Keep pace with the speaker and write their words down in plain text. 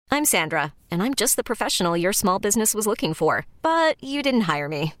I'm Sandra, and I'm just the professional your small business was looking for. But you didn't hire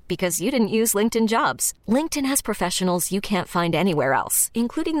me because you didn't use LinkedIn Jobs. LinkedIn has professionals you can't find anywhere else,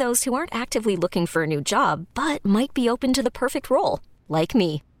 including those who aren't actively looking for a new job, but might be open to the perfect role, like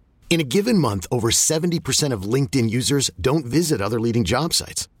me. In a given month, over 70% of LinkedIn users don't visit other leading job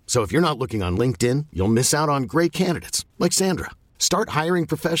sites. So if you're not looking on LinkedIn, you'll miss out on great candidates like Sandra. Start hiring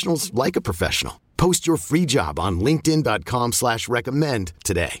professionals like a professional. Post your free job on linkedin.com/recommend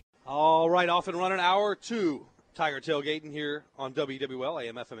today. All right, off and running, hour two. Tiger Tailgating here on WWL,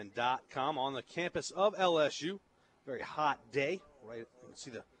 AMFM.com on the campus of LSU. Very hot day. Right, you can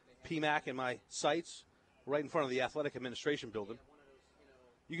see the PMAC in my sights right in front of the Athletic Administration Building.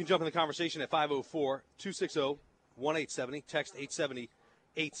 You can jump in the conversation at 504-260-1870. Text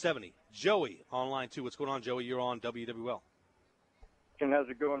 870-870. Joey online too. What's going on, Joey? You're on WWL. How's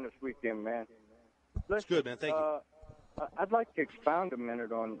it going this weekend, man? It's good, man. Thank you. I'd like to expound a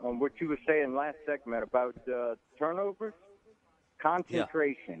minute on what you were saying last segment about turnovers,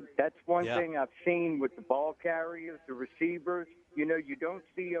 concentration. Yeah. That's one thing I've seen with the ball carriers, the receivers. You know, you don't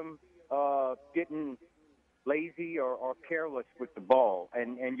see them getting lazy or careless with the ball,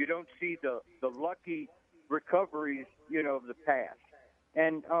 and you don't see the lucky recoveries, you know, of the pass.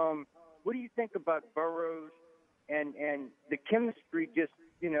 And what do you think about Burrows and the chemistry? Just,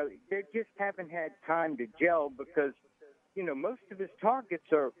 you know, they just haven't had time to gel because, you know, most of his targets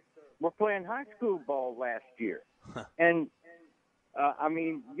were playing high school ball last year. And, I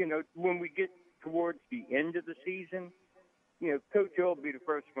mean, you know, when we get towards the end of the season, you know, Coach O will be the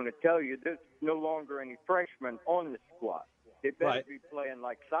first one to tell you there's no longer any freshmen on the squad. They better be playing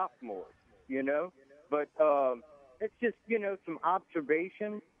like sophomores, you know. But it's just, you know, some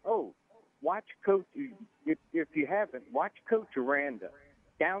observation. Oh, watch Coach, if you haven't, watch Coach Aranda.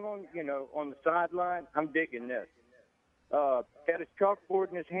 Down on, you know, on the sideline, I'm digging this. Got his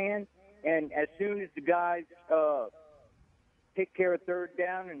chalkboard in his hand, and as soon as the guys take care of third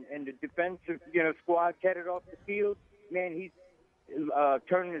down and the defensive, you know, squad headed off the field, man, he's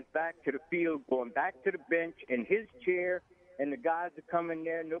turning his back to the field, going back to the bench in his chair, and the guys are coming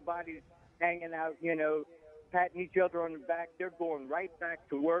there. Nobody's hanging out, you know, patting each other on the back. They're going right back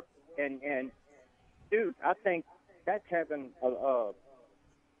to work. And dude, I think that's having a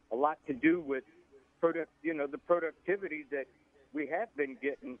lot to do with the productivity that we have been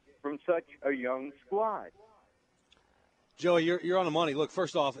getting from such a young squad. Joey, you're on the money. Look,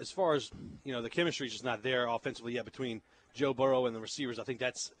 first off, as far as, you know, the chemistry is just not there offensively yet between Joe Burrow and the receivers. I think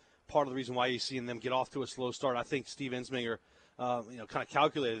that's part of the reason why you're seeing them get off to a slow start. I think Steve Ensminger, kind of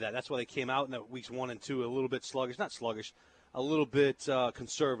calculated that. That's why they came out in weeks 1 and 2 a little bit sluggish. Not sluggish, a little bit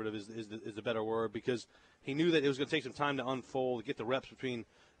conservative is the better word, because he knew that it was going to take some time to unfold, get the reps between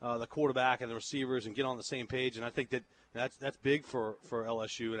the quarterback and the receivers and get on the same page. And I think that's big for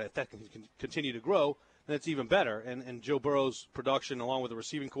LSU. And if that can continue to grow, then it's even better. And Joe Burrow's production, along with the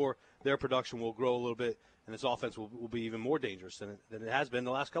receiving core, their production will grow a little bit, and this offense will be even more dangerous than it has been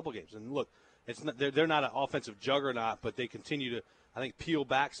the last couple games. And look, it's not, they're not an offensive juggernaut, but they continue to, I think, peel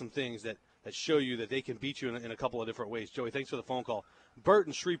back some things that show you that they can beat you in a couple of different ways. Joey, thanks for the phone call. Bert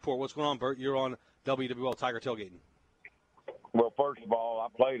in Shreveport, what's going on, Bert? You're on WWL Tiger Tailgating. Well, first of all, I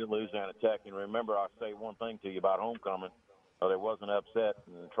played at Louisiana Tech, and remember I say one thing to you about homecoming. There was an upset,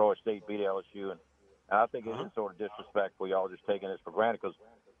 and Troy State beat LSU, and I think it is sort of disrespectful. Y'all just taking this for granted because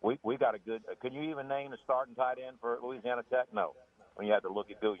we got a good can you even name the starting tight end for Louisiana Tech? No. When you have to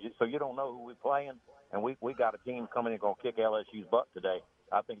look at who. So you don't know who we're playing, and we got a team coming in going to kick LSU's butt today.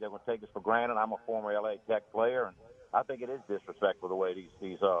 I think they're going to take us for granted. I'm a former LA Tech player, and I think it is disrespectful the way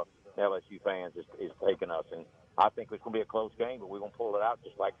these LSU fans is taking us. And I think it's going to be a close game, but we're going to pull it out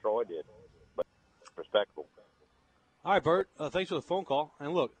just like Troy did. But respectful. All right, Bert. Thanks for the phone call.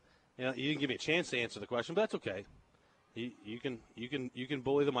 And look, you know, you didn't give me a chance to answer the question, but that's okay. You can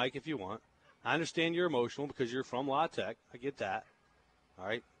bully the mic if you want. I understand you're emotional because you're from La Tech. I get that. All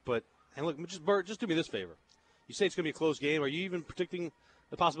right, but and look, Bert, just do me this favor. You say it's going to be a close game. Are you even predicting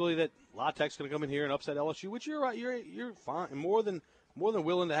the possibility that La Tech's going to come in here and upset LSU? Which you're right. You're fine. More than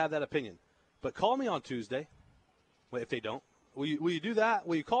willing to have that opinion. But call me on Tuesday. If they don't, will you do that?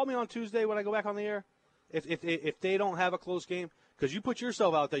 Will you call me on Tuesday when I go back on the air? If they don't have a close game, because you put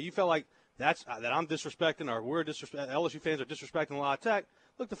yourself out there, you felt like that I'm disrespecting, or LSU fans are disrespecting La Tech.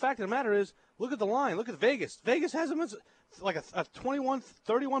 Look, the fact of the matter is, look at the line. Look at Vegas. Vegas has them as like a 21,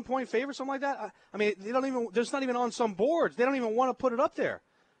 31-point favorite, something like that. I mean, there's not even on some boards. They don't even want to put it up there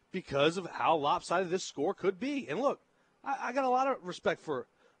because of how lopsided this score could be. And look, I got a lot of respect for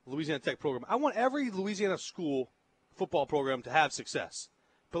Louisiana Tech program. I want every Louisiana school football program to have success.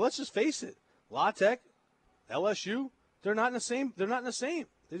 But let's just face it, La Tech, LSU, they're not in the same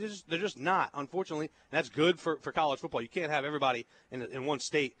They're just not, unfortunately. And that's good for college football. You can't have everybody in one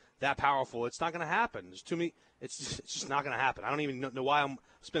state that powerful. It's not going to happen. There's too many. It's just not going to happen. I don't even know why I'm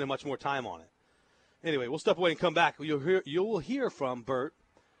spending much more time on it. Anyway, we'll step away and come back. You'll hear from Bert,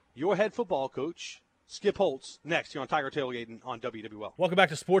 your head football coach, Skip Holtz, next here on Tiger Tailgating on WWL. Welcome back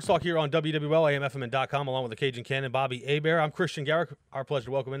to Sports Talk here on WWL, AMFM.com, along with the Cajun Cannon, Bobby Hebert. I'm Christian Garrick. Our pleasure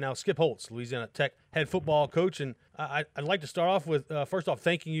to welcome in now Skip Holtz, Louisiana Tech head football coach. And I'd like to start off with, first off,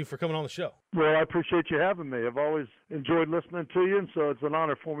 thanking you for coming on the show. Well, I appreciate you having me. I've always enjoyed listening to you, and so it's an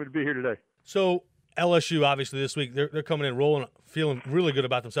honor for me to be here today. So LSU, obviously, this week, they're coming in rolling, feeling really good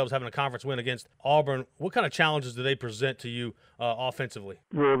about themselves, having a conference win against Auburn. What kind of challenges do they present to you offensively?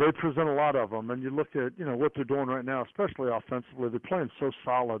 Well, they present a lot of them, and you look at what they're doing right now, especially offensively. They're playing so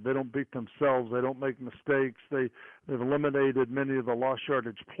solid. They don't beat themselves. They don't make mistakes. They've eliminated many of the lost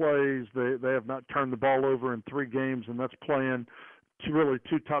yardage plays. They have not turned the ball over in 3 games, and that's playing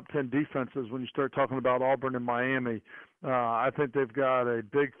two top 10 defenses when you start talking about Auburn and Miami. I think they've got a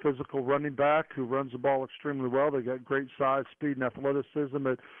big physical running back who runs the ball extremely well. They've got great size, speed, and athleticism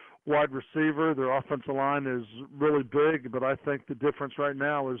at wide receiver. Their offensive line is really big, but I think the difference right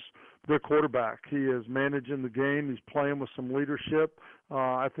now is their quarterback. He is managing the game. He's playing with some leadership.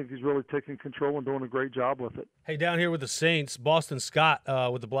 I think he's really taking control and doing a great job with it. Hey, down here with the Saints, Boston Scott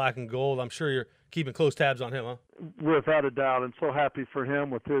with the black and gold. I'm sure you're keeping close tabs on him, huh? Without a doubt, and so happy for him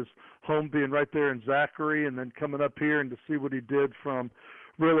with his home being right there in Zachary and then coming up here and to see what he did from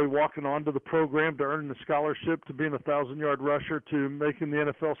really walking onto the program to earning the scholarship to being a 1,000-yard rusher to making the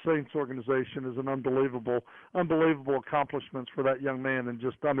NFL Saints organization is an unbelievable accomplishments for that young man, and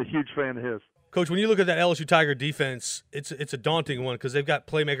just I'm a huge fan of his. Coach, when you look at that LSU Tiger defense, it's a daunting one because they've got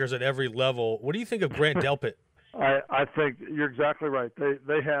playmakers at every level. What do you think of Grant Delpit? I think you're exactly right.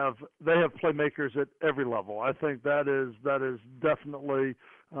 They have playmakers at every level. I think that is definitely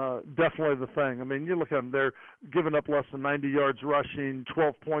the thing. I mean, you look at them; they're giving up less than 90 yards rushing,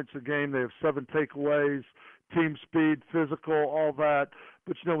 12 points a game. They have 7 takeaways, team speed, physical, all that.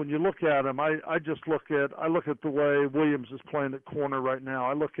 But when you look at them, I look at the way Williams is playing at corner right now.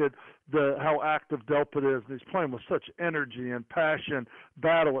 I look at how active Delpit is, and he's playing with such energy and passion.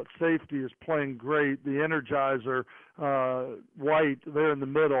 Battle at safety is playing great. The Energizer, White there in the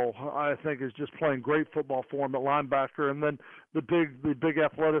middle, I think is just playing great football for him at linebacker. And then the big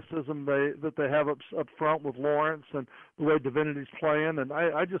athleticism that they have up front with Lawrence and the way Divinity's playing. And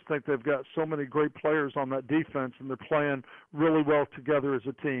I just think they've got so many great players on that defense, and they're playing really well together as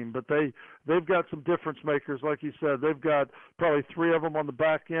a team. But they've got some difference makers, like you said. They've got probably 3 of them on the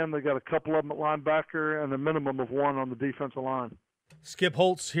back end. They got a couple of them at linebacker and a minimum of 1 on the defensive line. Skip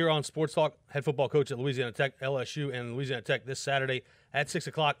Holtz here on Sports Talk, head football coach at Louisiana Tech, LSU, and Louisiana Tech this Saturday at 6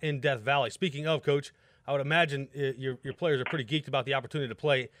 o'clock in Death Valley. Speaking of, Coach, I would imagine your players are pretty geeked about the opportunity to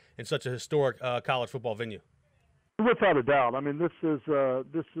play in such a historic college football venue. Without a doubt. I mean, this is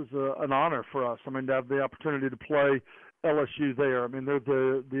an honor for us. I mean, to have the opportunity to play LSU there. I mean, they're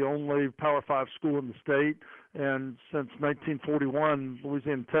the only Power 5 school in the state, and since 1941,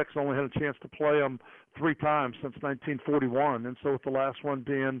 Louisiana Tech's only had a chance to play them 3 times since 1941, and so with the last one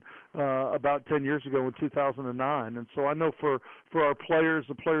being about 10 years ago in 2009. And so I know for our players,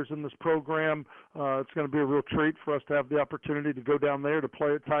 the players in this program, it's going to be a real treat for us to have the opportunity to go down there to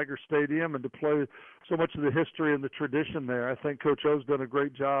play at Tiger Stadium and to play so much of the history and the tradition there. I think Coach O's done a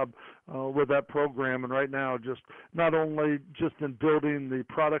great job with that program, and right now just not only just in building the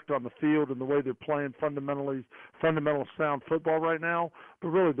product on the field and the way they're playing fundamental sound football right now, but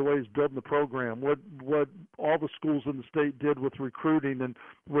really the way he's building the program. What all the schools in the state did with recruiting, and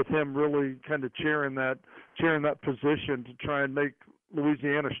with him really kind of chairing that position to try and make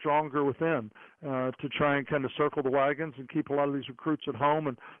Louisiana stronger within, to try and kind of circle the wagons and keep a lot of these recruits at home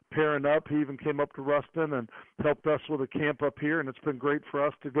and pairing up. He even came up to Ruston and helped us with a camp up here, and it's been great for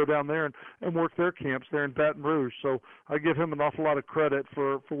us to go down there and work their camps there in Baton Rouge. So I give him an awful lot of credit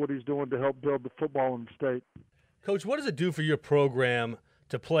for what he's doing to help build the football in the state. Coach, what does it do for your program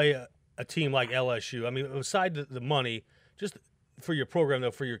to play a team like LSU? I mean, aside the money, just for your program,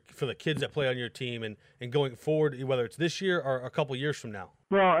 though, for the kids that play on your team and going forward, whether it's this year or a couple years from now?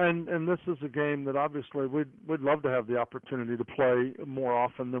 Well, and this is a game that obviously we'd love to have the opportunity to play more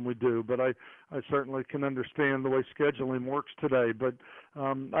often than we do, but I certainly can understand the way scheduling works today. But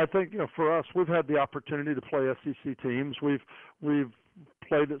I think for us, we've had the opportunity to play SEC teams. We've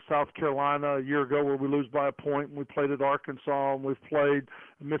played at South Carolina a year ago where we lose by a point, and we played at Arkansas, and we've played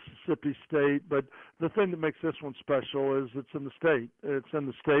Mississippi State. But the thing that makes this one special is it's in the state. It's in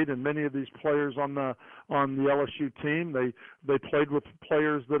the state, and many of these players on the LSU team, they played with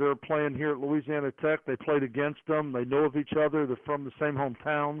players that are playing here at Louisiana Tech. They played against them. They know of each other. They're from the same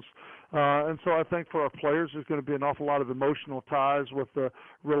hometowns. And so I think for our players, there's going to be an awful lot of emotional ties with the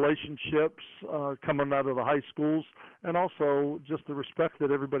relationships coming out of the high schools, and also just the respect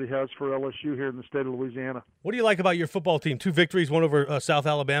that everybody has for LSU here in the state of Louisiana. What do you like about your football team? 2 victories, one over South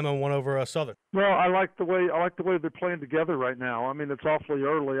Alabama and one over Southern. Well, I like the way they're playing together right now. I mean, it's awfully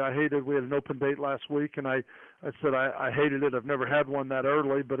early. We had an open date last week, and I said I hated it. I've never had one that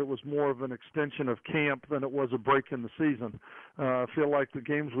early, but it was more of an extension of camp than it was a break in the season. I feel like the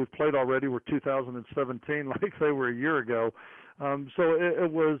games we've played already were 2017, like they were a year ago. So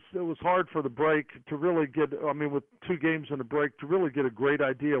it was hard for the break to really get, with 2 games and a break, to really get a great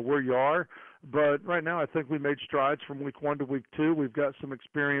idea where you are. But right now I think we made strides from week 1 to week 2. We've got some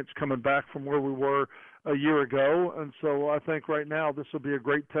experience coming back from where we were a year ago. And so I think right now this will be a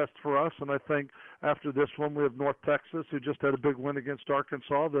great test for us. And I think after this one we have North Texas, who just had a big win against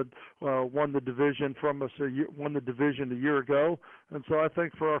Arkansas, that won the division from us, won the division a year ago. And so I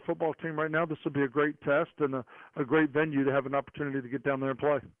think for our football team right now, this will be a great test and a great venue to have an opportunity to get down there and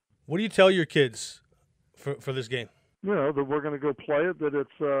play. What do you tell your kids for this game? That we're going to go play it, that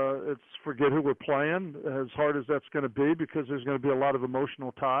it's forget who we're playing, as hard as that's going to be, because there's going to be a lot of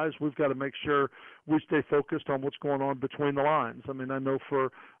emotional ties. We've got to make sure we stay focused on what's going on between the lines. I mean, I know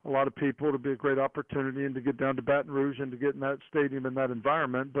for a lot of people it'll be a great opportunity and to get down to Baton Rouge and to get in that stadium in that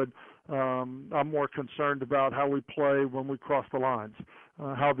environment, but I'm more concerned about how we play when we cross the lines,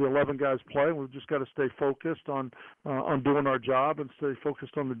 how the 11 guys play. We've just got to stay focused on doing our job and stay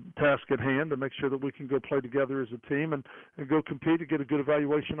focused on the task at hand to make sure that we can go play together as a team and go compete and get a good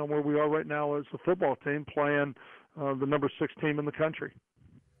evaluation on where we are right now as a football team playing the number 6 team in the country.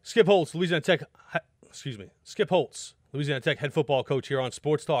 Skip Holtz, Louisiana Tech head football coach here on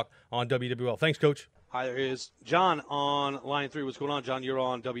Sports Talk on WWL. Thanks, Coach. Hi, there is John on line 3. What's going on, John? You're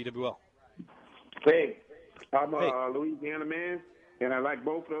on WWL. Hey, I'm a Louisiana man, and I like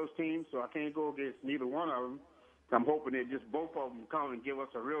both of those teams, so I can't go against neither one of them. I'm hoping that just both of them come and give us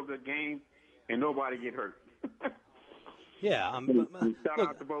a real good game and nobody get hurt. Yeah. Shout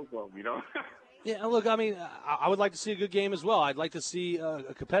out to both of them, Yeah, look, I would like to see a good game as well. I'd like to see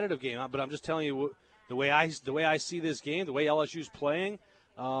a competitive game, but I'm just telling you the way I see this game, the way LSU's playing,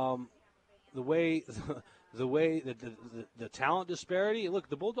 the way the talent disparity. Look,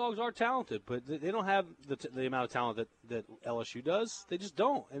 the Bulldogs are talented, but they don't have the amount of talent that LSU does. They just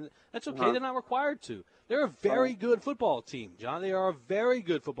don't, and that's okay. They're not required to. They're a very good football team, John. They are a very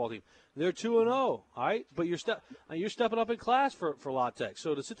good football team. They're 2-0, all right, but you're stepping up in class for La Tech.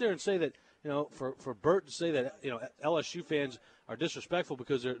 So to sit there and say that, for Bert to say that, LSU fans are disrespectful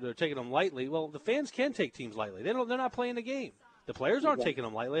because they're taking them lightly. Well, the fans can take teams lightly. They're not playing the game. The players aren't taking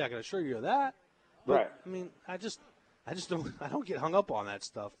them lightly. I can assure you of that. But, right. I don't get hung up on that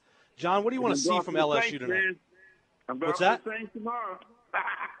stuff. John, what do you want to see from LSU tonight? What's that? For the Saints tomorrow.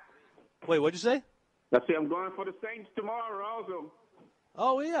 Wait, what'd you say? I say I'm going for the Saints tomorrow also.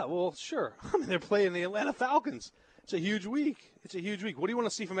 Oh, yeah, well, sure. They're playing the Atlanta Falcons. It's a huge week. What do you want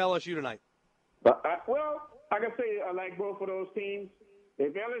to see from LSU tonight? Well, like I say, I like both of those teams.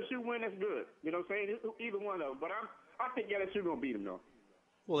 If LSU win, that's good. You know what I'm saying? Either one of them. But I think LSU going to beat them, though.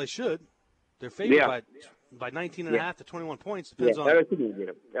 Well, they should. They're favored by 19 and a half to 21 points. Depends on LSU going to get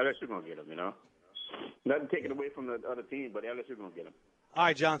them. LSU going to get them, Nothing taken away from the other team, but LSU going to get them. All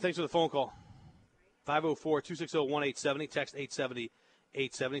right, John, thanks for the phone call. 504-260-1870, text 870-870.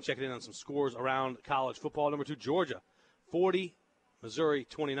 Checking in on some scores around college football. Number 2, Georgia, 40, Missouri,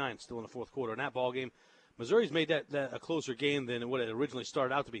 29, still in the fourth quarter. In that ball game, Missouri's made that a closer game than what it originally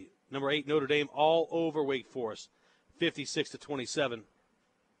started out to be. Number 8, Notre Dame, all over Wake Forest, 56-27.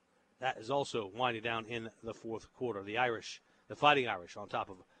 That is also winding down in the fourth quarter. The Fighting Irish on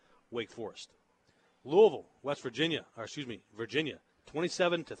top of Wake Forest. Louisville, Virginia,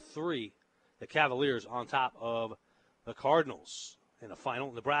 27-3. The Cavaliers on top of the Cardinals in the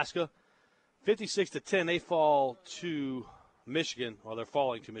final. Nebraska, 56-10. They fall to Michigan, or they're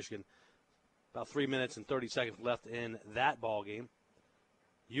falling to Michigan. About 3 minutes and 30 seconds left in that ball game.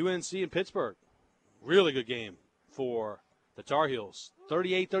 UNC and Pittsburgh, really good game for the Tar Heels.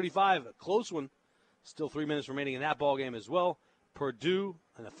 38-35, a close one. Still 3 minutes remaining in that ball game as well. Purdue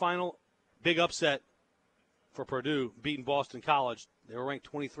in the final, big upset for Purdue, beating Boston College. They were ranked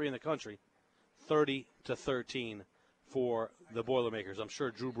 23 in the country. 30-13 for the Boilermakers. I'm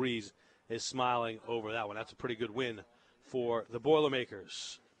sure Drew Brees is smiling over that one. That's a pretty good win for the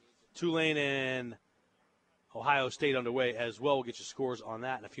Boilermakers. Tulane and Ohio State underway as well. We'll get your scores on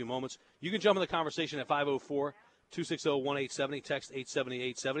that in a few moments. You can jump in the conversation at 504-260-1870, text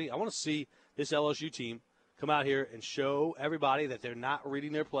 870-870. I want to see this LSU team come out here and show everybody that they're not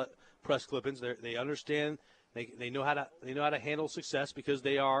reading their press clippings. They understand. They know how to handle success because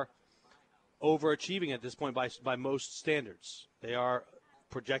they are overachieving at this point by most standards. They were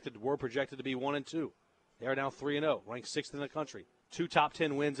projected to be 1-2. They are now 3-0, ranked 6th in the country. 2 top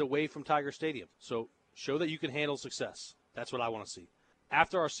 10 wins away from Tiger Stadium. So show that you can handle success. That's what I want to see.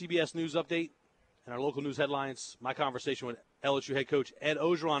 After our CBS News update and our local news headlines, my conversation with LSU head coach Ed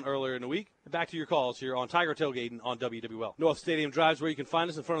Orgeron earlier in the week. And back to your calls here on Tiger Tailgating on WWL. North Stadium Drive's where you can find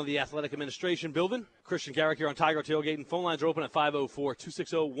us in front of the Athletic Administration building. Christian Garrick here on Tiger Tailgating. Phone lines are open at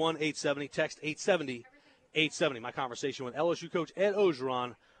 504-260-1870. Text 870-870. My conversation with LSU coach Ed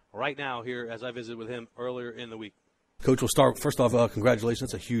Orgeron right now here as I visit with him earlier in the week. Coach, we'll start. First off,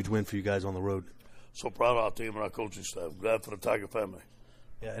 congratulations. That's a huge win for you guys on the road. So proud of our team and our coaching staff. Glad for the Tiger family.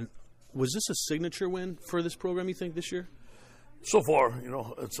 Yeah, and was this a signature win for this program, you think, this year? So far,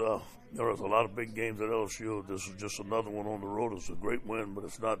 it's there's a lot of big games at LSU. This is just another one on the road. It's a great win, but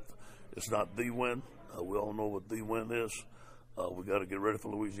it's not the win. We all know what the win is. We got to get ready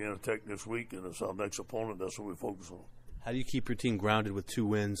for Louisiana Tech this week, and it's our next opponent. That's what we focus on. How do you keep your team grounded with 2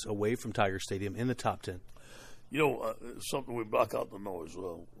 wins away from Tiger Stadium in the top 10? It's something we block out the noise.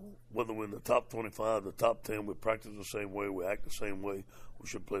 Whether we're in the top 25, the top 10, we practice the same way, we act the same way, we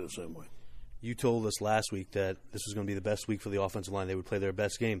should play the same way. You told us last week that this was going to be the best week for the offensive line. They would play their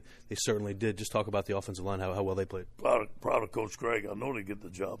best game. They certainly did. Just talk about the offensive line, how well they played. Proud of Coach Craig. I know they get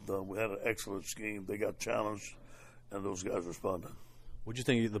the job done. We had an excellent scheme. They got challenged, and those guys responded. What did you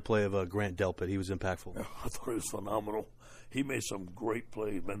think of the play of Grant Delpit? He was impactful. Yeah, I thought he was phenomenal. He made some great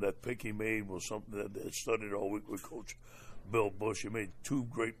plays. Man, that pick he made was something that they studied all week with Coach Bill Bush. He made 2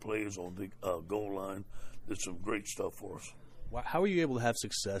 great plays on the goal line. Did some great stuff for us. How are you able to have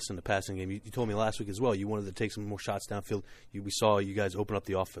success in the passing game? You told me last week as well you wanted to take some more shots downfield. We saw you guys open up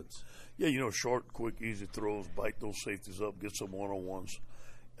the offense. Yeah, short, quick, easy throws, bite those safeties up, get some one-on-ones.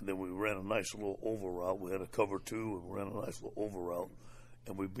 And then we ran a nice little over route. We had a cover 2 and we ran a nice little over route.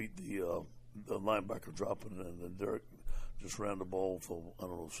 And we beat the linebacker dropping, and then Derek just ran the ball for,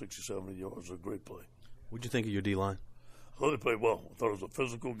 60, 70 yards. A great play. What did you think of your D-line? I thought they played well. I thought it was a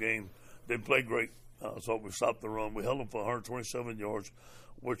physical game. They played great. I thought we stopped the run. We held them for 127 yards,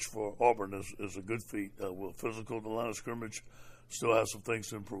 which for Auburn is a good feat. We're physical. The line of scrimmage still has some things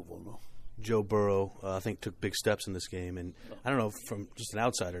to improve on, though. Joe Burrow, I think, took big steps in this game. And I don't know, from just an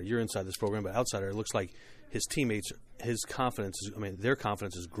outsider, you're inside this program, but outsider, it looks like his teammates, their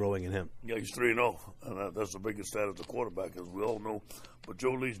confidence is growing in him. Yeah, he's 3-0, and that's the biggest stat as a quarterback, as we all know. But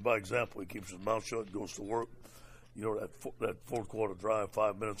Joe leads by example. He keeps his mouth shut, goes to work. That fourth quarter drive,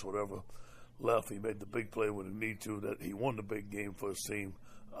 5 minutes, whatever, left. He made the big play when he needed to. That he won the big game for his team.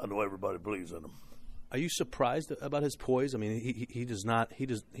 I know everybody believes in him. Are you surprised about his poise? I mean, he does not. He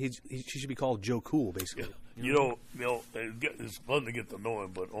should be called Joe Cool, basically. Yeah. It's fun to get to know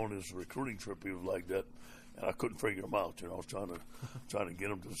him, but on his recruiting trip, he was like that, and I couldn't figure him out. I was trying to get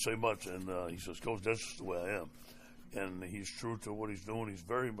him to say much, and he says, "Coach, that's just the way I am." And he's true to what he's doing. He's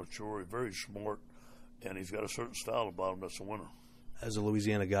very mature, very smart, and he's got a certain style about him that's a winner. As a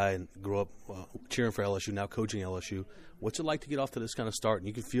Louisiana guy and grew up cheering for LSU, now coaching LSU, what's it like to get off to this kind of start? And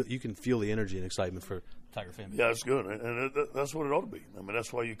you can feel the energy and excitement for Tiger family. Yeah, it's good, and that's what it ought to be. I mean,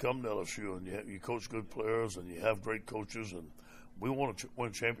 that's why you come to LSU and you coach good players and you have great coaches, and we want to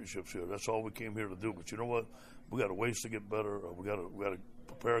win championships here. That's all we came here to do. But you know what? We got a ways to get better. We got to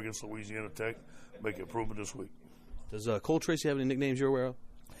prepare against Louisiana Tech, make improvement this week. Does Cole Tracy have any nicknames you're aware of?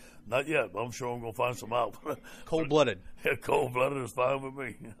 Not yet, but I'm sure I'm going to find some out. Cold-blooded. Yeah, cold-blooded is fine with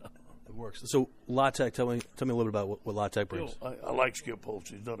me. It works. So, La Tech, tell me a little bit about what La Tech brings. I like Skip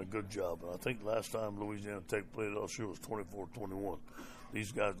Holtz. He's done a good job. And I think last time Louisiana Tech played LSU was 24-21.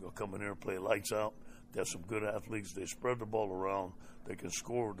 These guys are going to come in here and play lights out. They have some good athletes. They spread the ball around. They can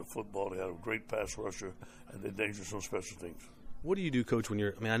score with the football. They have a great pass rusher, and they're dangerous on special teams. What do you do, Coach,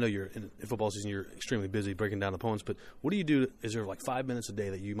 when I know you're in football season, you're extremely busy breaking down opponents, but what do you do? Is there like 5 minutes a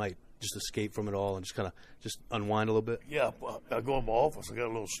day that you might just escape from it all and just kind of just unwind a little bit? Yeah, I go in my office. I got a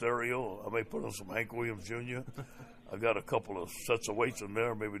little stereo. I may put on some Hank Williams Jr. I got a couple of sets of weights in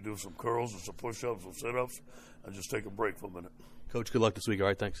there, maybe do some curls and some push-ups, some sit-ups, and just take a break for a minute. Coach, good luck this week. All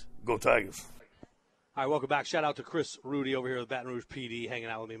right, thanks. Go Tigers. All right, welcome back. Shout out to Chris Rudy over here with Baton Rouge PD, hanging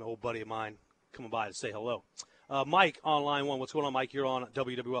out with me, my old buddy of mine, coming by to say hello. Mike on line 1. What's going on, Mike? You're on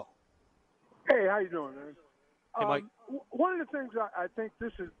WWL. Hey, how you doing, man? Hey, Mike. One of the things I think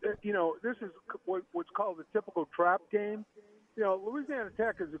this is what's called the typical trap game. Louisiana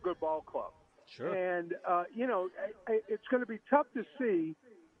Tech is a good ball club. Sure. And, it's going to be tough to see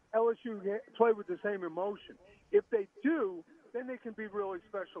LSU play with the same emotion. If they do, then they can be really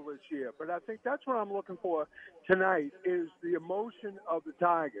special this year. But I think that's what I'm looking for tonight is the emotion of the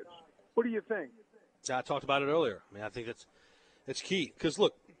Tigers. What do you think? I talked about it earlier. I mean, I think that's key. Because,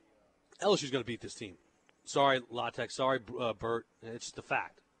 look, LSU's going to beat this team. Sorry, La Tech. Sorry, Bert. It's just a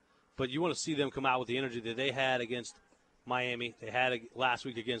fact. But you want to see them come out with the energy that they had against Miami. They had last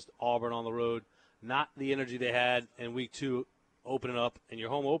week against Auburn on the road. Not the energy they had in week 2 opening up in your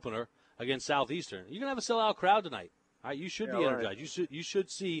home opener against Southeastern. You're going to have a sellout crowd tonight. All right, you should be energized. Right. You should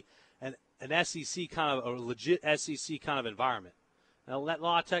see an SEC kind of a legit SEC kind of environment. Now, that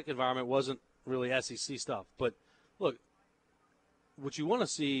La Tech environment wasn't really SEC stuff. But, look, what you want to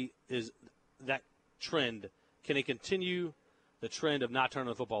see is that trend. Can they continue the trend of not turning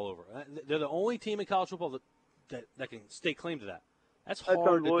the football over? They're the only team in college football that can stake claim to that. That's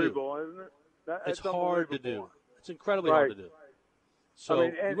hard to do. Isn't it? It's hard to do. It's incredibly hard to do. So,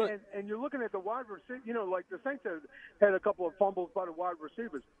 and you're looking at the wide receiver, like the Saints had a couple of fumbles by the wide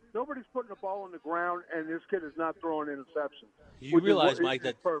receivers. Nobody's putting the ball on the ground, and this kid is not throwing interceptions. You realize, Mike,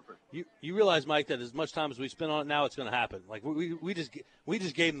 that you realize, Mike, that as much time as we spend on it now, it's going to happen. Like we just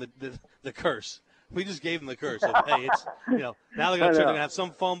gave him the curse. We just gave him the curse. Of, hey, it's now they're going to have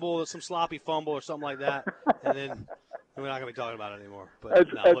some fumble, some sloppy fumble, or something like that, and then we're not going to be talking about it anymore. But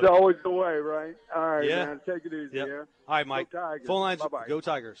that's always the way, right? All right, man. Take it easy. Yep. Yeah. All right, Mike. Phone lines, Bye-bye. Go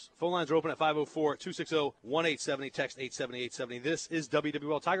Tigers. Phone lines are open at 504-260-1870. Text 870-870. This is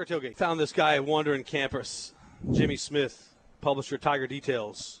WWL Tiger Tailgate. Found this guy at Wandering Campus, Jimmy Smith, publisher Tiger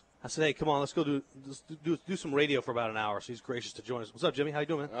Details. I said, hey, come on, let's go do some radio for about an hour. So he's gracious to join us. What's up, Jimmy? How you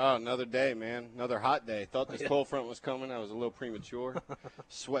doing, man? Oh, another day, man. Another hot day. Thought this cold front was coming. I was a little premature.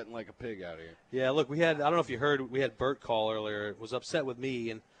 Sweating like a pig out here. Yeah, look, I don't know if you heard, we had Bert call earlier. Was upset with me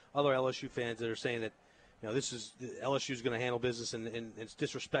and other LSU fans that are saying that, LSU is going to handle business, and it's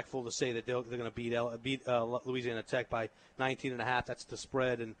disrespectful to say that they're going to beat Louisiana Tech by 19.5. That's the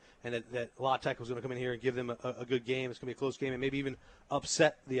spread, and that La Tech was going to come in here and give them a good game. It's going to be a close game, and maybe even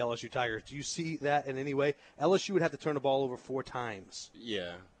upset the LSU Tigers. Do you see that in any way? LSU would have to turn the ball over 4 times.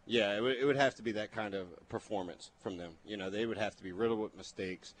 Yeah, it would have to be that kind of performance from them. They would have to be riddled with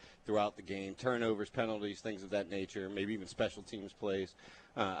mistakes throughout the game, turnovers, penalties, things of that nature, maybe even special teams plays.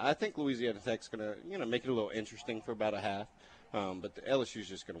 I think Louisiana Tech's going to, make it a little interesting for about a half, but the LSU's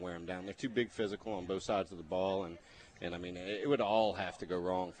just going to wear them down. They're too big physical on both sides of the ball, and I mean, it would all have to go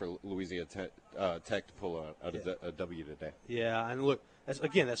wrong for Louisiana Tech to pull a W today. Yeah, and look,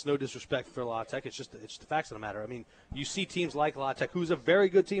 that's no disrespect for La Tech. It's the facts of the matter. I mean, you see teams like La Tech, who's a very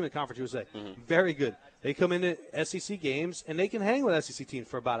good team in Conference USA, very good. They come into SEC games, and they can hang with SEC teams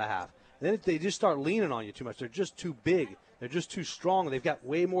for about a half. And then they just start leaning on you too much. They're just too big. They're just too strong. They've got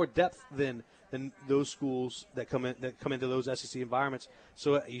way more depth than those schools that come into those SEC environments.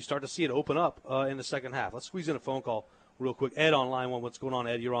 So you start to see it open up in the second half. Let's squeeze in a phone call real quick. Ed on line 1. What's going on,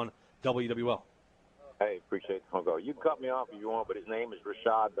 Ed? You're on WWL. Hey, appreciate the phone call. You can cut me off if you want, but his name is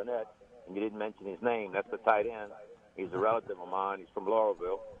Rashad Burnett, and you didn't mention his name. That's the tight end. He's a relative of mine. He's from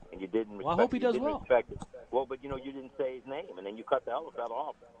Laurelville, and you didn't respect. Well, I hope he does well. Well, but you didn't say his name, and then you cut the other fellow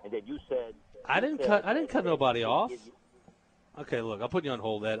off, and then you said I didn't cut nobody off. Okay, look, I'll put you on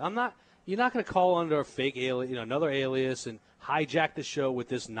hold, Ed. You're not going to call under a fake alias, another alias, and hijack the show with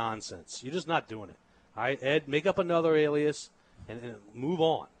this nonsense. You're just not doing it. All right, Ed, make up another alias and move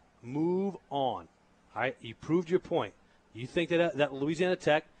on. Move on. All right, you proved your point. You think that Louisiana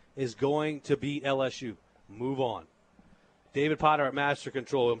Tech is going to beat LSU. Move on. David Potter at Master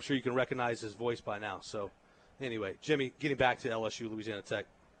Control. I'm sure you can recognize his voice by now. So, anyway, Jimmy, getting back to LSU, Louisiana Tech.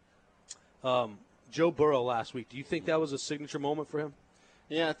 Joe Burrow last week. Do you think that was a signature moment for him?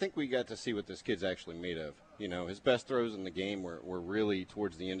 Yeah, I think we got to see what this kid's actually made of. His best throws in the game were really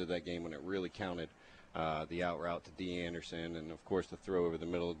towards the end of that game when it really counted. The out route to D. Anderson and, of course, the throw over the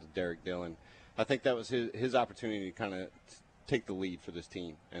middle to Derek Dillon. I think that was his opportunity to kind of take the lead for this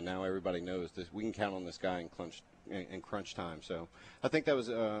team. And now everybody knows this. We can count on this guy in crunch time. So I think that was,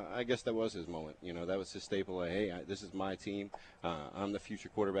 I guess that was his moment. That was his staple. Hey, this is my team. I'm the future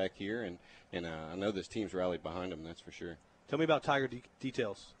quarterback here, and I know this team's rallied behind him. That's for sure. Tell me about Tiger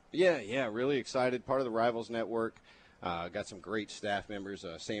Details. Yeah, really excited. Part of the Rivals Network. Got some great staff members.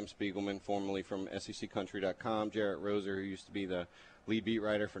 Sam Spiegelman, formerly from SECCountry.com. Jarrett Roser, who used to be the lead beat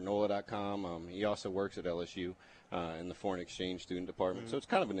writer for NOLA.com. He also works at LSU. in the foreign exchange student department. So it's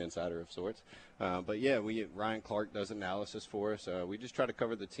kind of an insider of sorts. But yeah, Ryan Clark does analysis for us. We just try to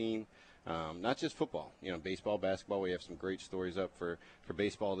cover the team. Not just football, baseball, basketball. We have some great stories up for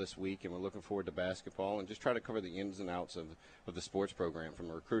baseball this week, and we're looking forward to basketball and just try to cover the ins and outs of the sports program from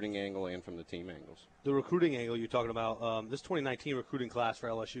a recruiting angle and from the team angles. The recruiting angle you're talking about, this 2019 recruiting class for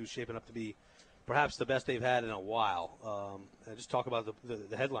LSU is shaping up to be perhaps the best they've had in a while. Just talk about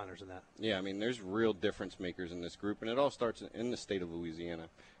the headliners in that. Yeah, I mean, there's real difference makers in this group, and it all starts in the state of Louisiana.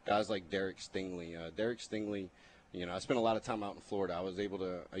 Guys like Derek Stingley. Derek Stingley, I spent a lot of time out in Florida.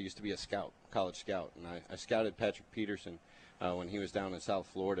 I used to be a scout, college scout, and I scouted Patrick Peterson when he was down in South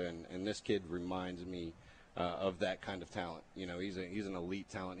Florida, and this kid reminds me of that kind of talent. He's an elite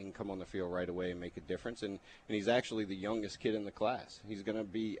talent. He can come on the field right away and make a difference, and he's actually the youngest kid in the class. He's going to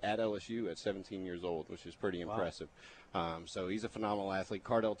be at LSU at 17 years old, which is pretty impressive. So he's a phenomenal athlete.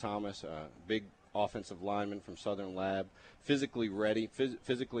 Cardell Thomas, big offensive lineman from Southern Lab, physically ready,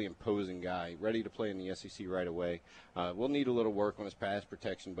 physically imposing guy, ready to play in the SEC right away. We'll need a little work on his pass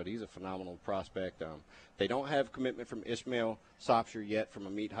protection, but he's a phenomenal prospect. They don't have commitment from Ishmael Sopsher yet from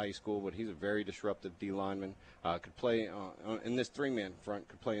Amite High School, but he's a very disruptive D lineman. Could play in this three-man front,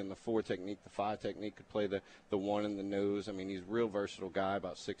 could play in the 4 technique, the 5 technique, could play the 1 in the nose. I mean, he's a real versatile guy,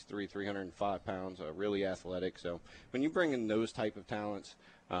 about 6'3", 305 pounds, really athletic. So when you bring in those type of talents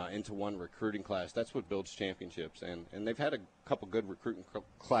into one recruiting class, that's what builds championships. And they've had a couple good recruiting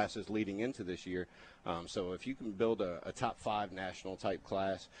classes leading into this year. So if you can build a top 5 national type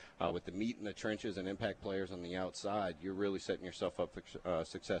class with the meat in the trenches and impact players on the outside, you're really setting yourself up for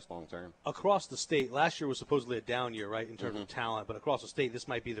success long term. Across the state, last year was supposedly a down year, right, in terms of talent, but across the state, this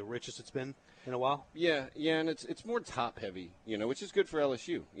might be the richest it's been in a while. Yeah, and it's more top heavy, which is good for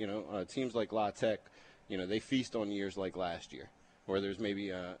LSU. Teams like La Tech, they feast on years like last year, where there's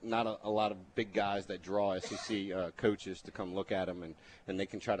maybe not a lot of big guys that draw SEC coaches to come look at them, and they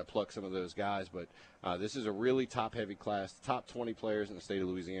can try to pluck some of those guys. But this is a really top-heavy class. The top 20 players in the state of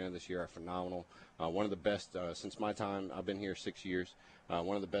Louisiana this year are phenomenal. One of the best since my time. I've been here 6 years.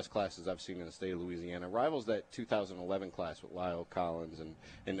 One of the best classes I've seen in the state of Louisiana. Rivals that 2011 class with Lyle Collins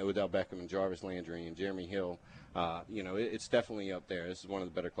and Odell Beckham and Jarvis Landry and Jeremy Hill. It's definitely up there. This is one of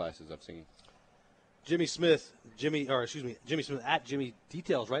the better classes I've seen. Jimmy Smith at Jimmy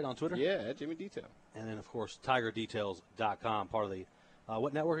Details, right, on Twitter? Yeah, at Jimmy Detail. And then, of course, TigerDetails.com, part of the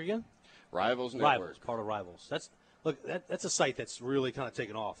what network again? Rivals Network. Rivals, part of Rivals. That's a site that's really kind of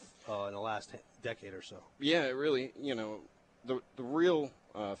taken off in the last decade or so. Yeah, it really, the real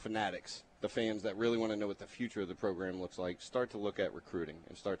fanatics, the fans that really want to know what the future of the program looks like, start to look at recruiting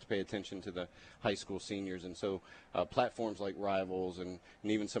and start to pay attention to the high school seniors. And so platforms like Rivals and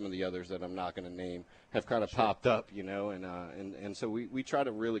even some of the others that I'm not going to name have kind of popped up, and so we try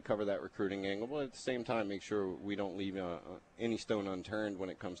to really cover that recruiting angle, but at the same time make sure we don't leave any stone unturned when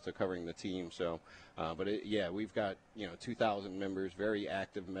it comes to covering the team. So, we've got 2,000 members, very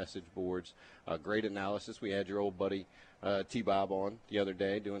active message boards, great analysis. We had your old buddy T-Bob on the other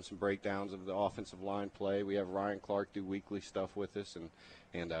day doing some breakdowns of the offensive line play. We have Ryan Clark do weekly stuff with us,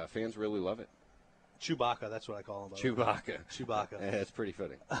 and fans really love it. Chewbacca, that's what I call him. Chewbacca. Yeah, it's pretty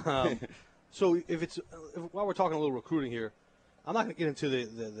fitting. So while we're talking a little recruiting here, I'm not going to get into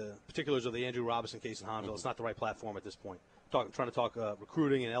the particulars of the Andrew Robinson case in Hahnville. It's not the right platform at this point. Trying to talk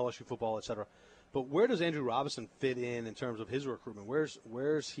recruiting and LSU football, et cetera. But where does Andrew Robinson fit in terms of his recruitment?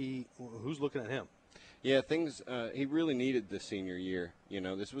 Where's he? Who's looking at him? Yeah, he really needed this senior year.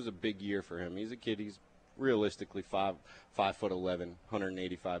 This was a big year for him. He's a kid. He's realistically 5'11",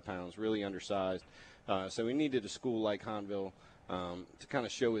 185 pounds, really undersized. So he needed a school like Hahnville to kind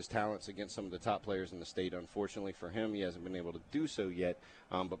of show his talents against some of the top players in the state. Unfortunately for him, he hasn't been able to do so yet.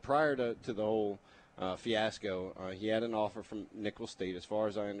 But prior to the whole fiasco, he had an offer from Nicholls State. As far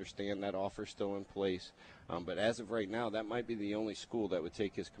as I understand, that offer is still in place. But as of right now, that might be the only school that would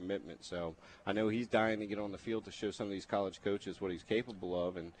take his commitment. So I know he's dying to get on the field to show some of these college coaches what he's capable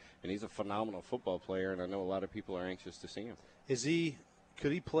of, and he's a phenomenal football player, and I know a lot of people are anxious to see him.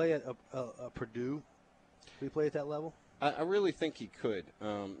 Could he play at Purdue? Could he play at that level? I really think he could.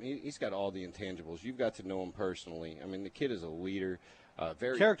 He's got all the intangibles. You've got to know him personally. I mean, the kid is a leader.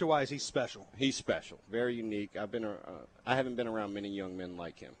 Character-wise, he's special. He's special, very unique. I haven't been around many young men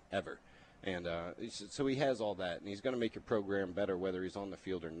like him ever. And so he has all that, and he's going to make your program better whether he's on the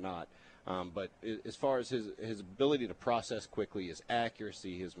field or not. But as far as his ability to process quickly, his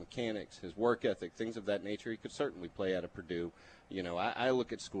accuracy, his mechanics, his work ethic, things of that nature, he could certainly play out of Purdue. You know, I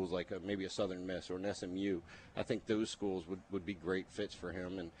look at schools like maybe a Southern Miss or an SMU. I think those schools would be great fits for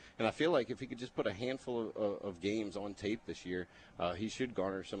him. And I feel like if he could just put a handful of games on tape this year, he should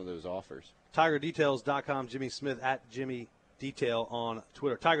garner some of those offers. TigerDetails.com, Jimmy Smith at Jimmy Detail on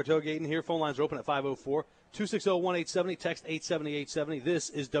Twitter. Tiger Tailgating here. Phone lines are open at 504-260-1870. Text 870-870. This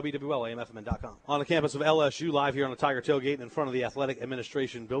is WWL-AMFMN.com. On the campus of LSU, live here on the Tiger Tailgate in front of the Athletic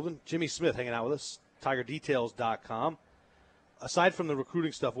Administration Building. Jimmy Smith hanging out with us. TigerDetails.com. Aside from the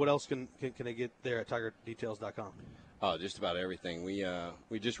recruiting stuff, what else can they get there at TigerDetails.com? Oh, just about everything.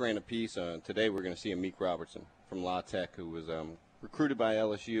 We just ran a piece. Today we're going to see Amik Robertson from La Tech, who was recruited by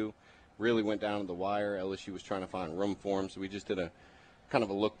LSU. Really went down to the wire. LSU was trying to find room for him, so we just did a kind of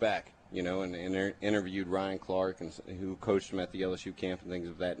a look back, you know, and interviewed Ryan Clark, who coached him at the LSU camp and things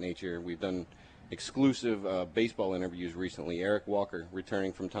of that nature. We've done exclusive baseball interviews recently. Eric Walker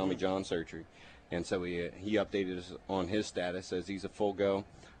returning from Tommy John surgery, and so he updated us on his status, says he's a full go.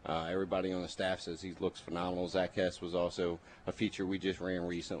 Everybody on the staff says he looks phenomenal. Zach Hess was also a feature we just ran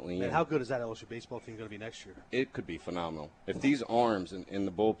recently. And how good is that LSU baseball team going to be next year? It could be phenomenal. If these arms in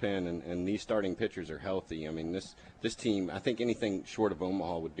the bullpen and these starting pitchers are healthy, I mean, this team, I think anything short of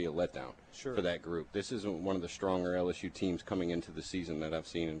Omaha would be a letdown for that group. This isn't one of the stronger LSU teams coming into the season that I've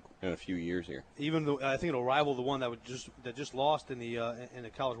seen in a few years here. Even though I think it'll rival the one that just lost in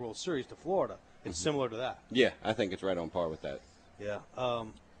the College World Series to Florida. It's similar to that. Yeah, I think it's right on par with that. Yeah.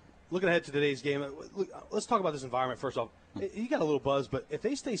 Looking ahead to today's game, let's talk about this environment first off. You got a little buzz, but if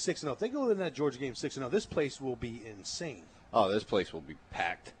they stay 6-0, if they go in that Georgia game 6-0, this place will be insane. Oh, this place will be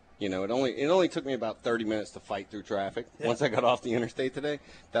packed. You know, it only took me about 30 minutes to fight through traffic. Yeah. Once I got off the interstate today,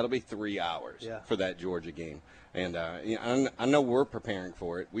 that'll be 3 hours for that Georgia game. And I know we're preparing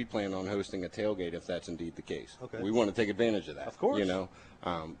for it. We plan on hosting a tailgate if that's indeed the case. Okay. We want to take advantage of that. Of course. You know,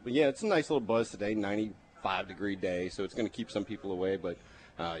 but yeah, it's a nice little buzz today. 95-degree day, so it's going to keep some people away, but.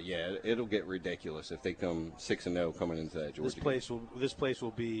 Yeah, it'll get ridiculous if they come 6-0 coming into that Georgia game. This place will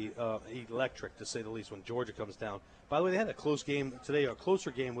be electric, to say the least, when Georgia comes down. By the way, they had a close game today, or a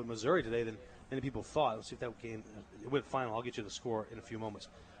closer game with Missouri today than many people thought. Let's see if that game went final. I'll get you the score in a few moments.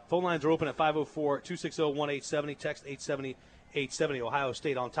 Phone lines are open at 504-260-1870. Text 870-870. Ohio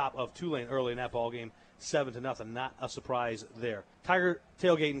State on top of Tulane early in that ball game, 7-0. Not a surprise there. Tiger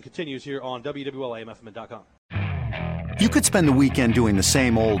Tailgating continues here on WWL-AMFMN.com. You could spend the weekend doing the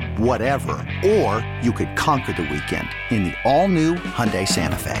same old whatever, or you could conquer the weekend in the all-new Hyundai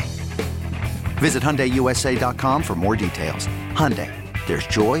Santa Fe. Visit HyundaiUSA.com for more details. Hyundai, there's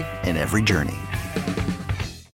joy in every journey.